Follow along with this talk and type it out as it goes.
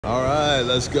All right,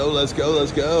 let's go, let's go,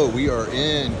 let's go. We are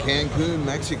in Cancun,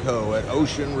 Mexico at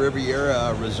Ocean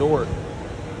Riviera Resort.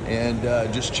 And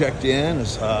just checked in.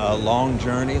 It's a long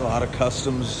journey, a lot of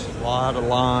customs, a lot of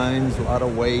lines, a lot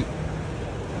of wait.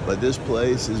 But this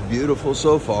place is beautiful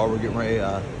so far. We're getting ready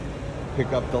to pick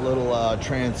up the little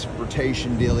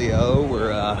transportation dealio.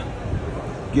 We're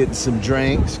getting some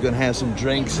drinks, gonna have some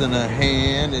drinks in a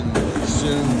hand and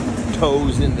soon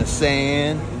toes in the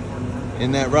sand.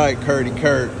 Isn't that right, Curdy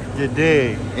Kurt? You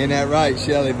dig. Isn't that right,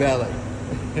 Shelly Belly?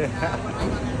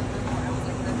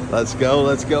 Let's go,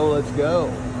 let's go, let's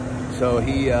go. So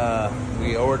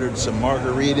we ordered some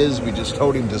margaritas. We just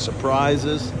told him to surprise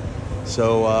us.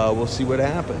 So we'll see what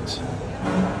happens.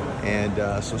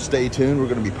 And so stay tuned. We're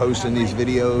going to be posting these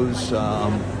videos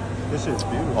This is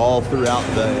beautiful. all throughout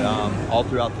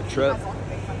the trip.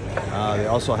 They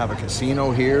also have a casino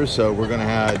here, so we're going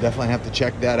to definitely have to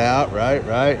check that out.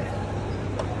 Right.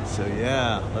 So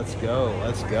yeah, let's go.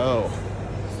 Let's go.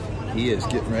 He is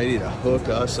getting ready to hook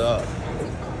us up.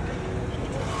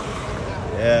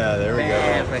 Yeah, there we go.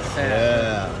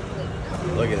 Yeah.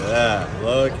 Look at that.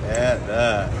 Look at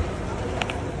that.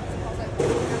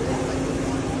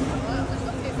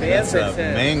 That's a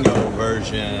mango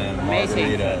version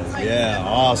margaritas. Yeah,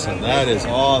 awesome. That is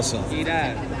awesome.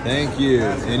 Thank you.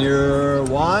 And you're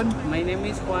Juan? My name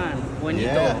is Juan. Juanito.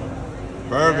 Yeah.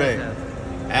 Perfect.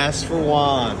 Ask for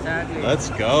Juan. Exactly. Let's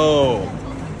go.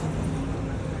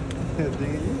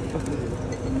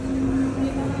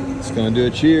 It's gonna do a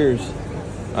cheers.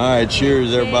 All right,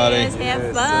 cheers, everybody. Cheers,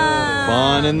 have fun.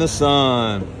 Fun in the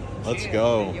sun. Let's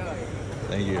go.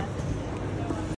 Thank you.